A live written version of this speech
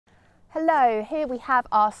Hello, here we have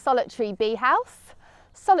our solitary bee house.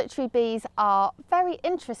 Solitary bees are very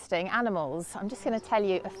interesting animals. I'm just going to tell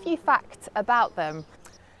you a few facts about them.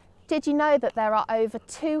 Did you know that there are over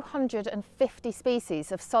 250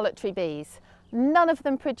 species of solitary bees? None of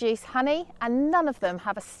them produce honey and none of them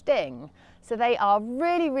have a sting. So they are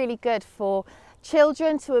really good for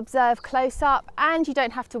children to observe close up, and you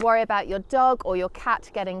don't have to worry about your dog or your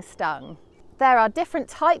cat getting stung. There are different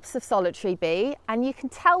types of solitary bee, and you can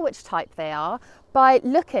tell which type they are by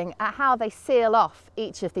looking at how they seal off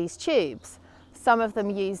each of these tubes. Some of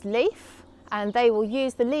them use leaf, and they will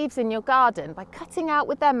use the leaves in your garden by cutting out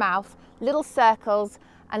with their mouth little circles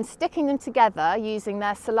and sticking them together using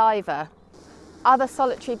their saliva. Other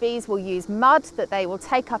solitary bees will use mud that they will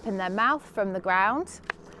take up in their mouth from the ground.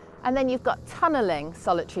 And then you've got tunnelling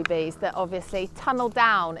solitary bees that obviously tunnel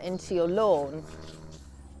down into your lawn.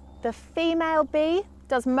 The female bee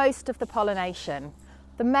does most of the pollination.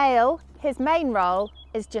 The male, his main role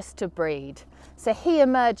is just to breed. So he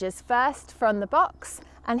emerges first from the box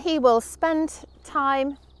and he will spend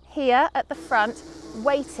time here at the front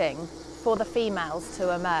waiting for the females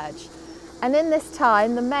to emerge. And in this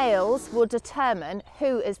time, the males will determine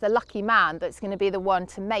who is the lucky man that's going to be the one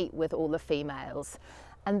to mate with all the females.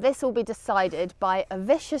 And this will be decided by a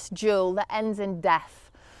vicious duel that ends in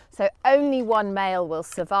death. So only one male will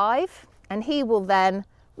survive, and he will then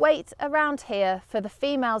wait around here for the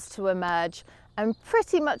females to emerge, and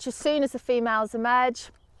pretty much as soon as the females emerge,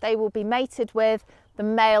 they will be mated with. The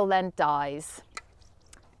male then dies.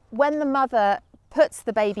 When the mother puts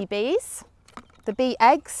the baby bees, the bee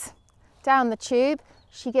eggs, down the tube,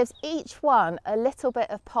 she gives each one a little bit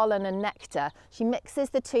of pollen and nectar. She mixes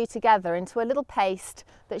the two together into a little paste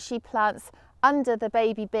that she plants under the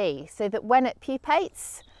baby bee, so that when it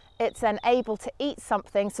pupates, it's then able to eat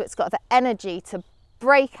something, so it's got the energy to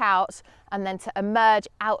break out and then to emerge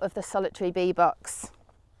out of the solitary bee box.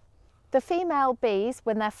 The female bees,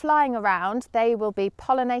 when they're flying around, they will be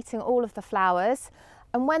pollinating all of the flowers,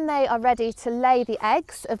 and when they are ready to lay the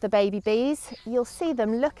eggs of the baby bees, you'll see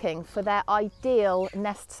them looking for their ideal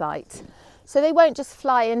nest site. So they won't just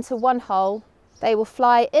fly into one hole, they will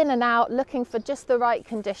fly in and out looking for just the right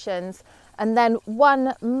conditions, and then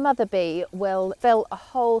one mother bee will fill a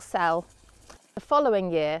whole cell. The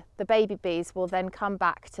following year, the baby bees will then come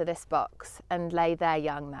back to this box and lay their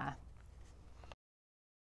young there.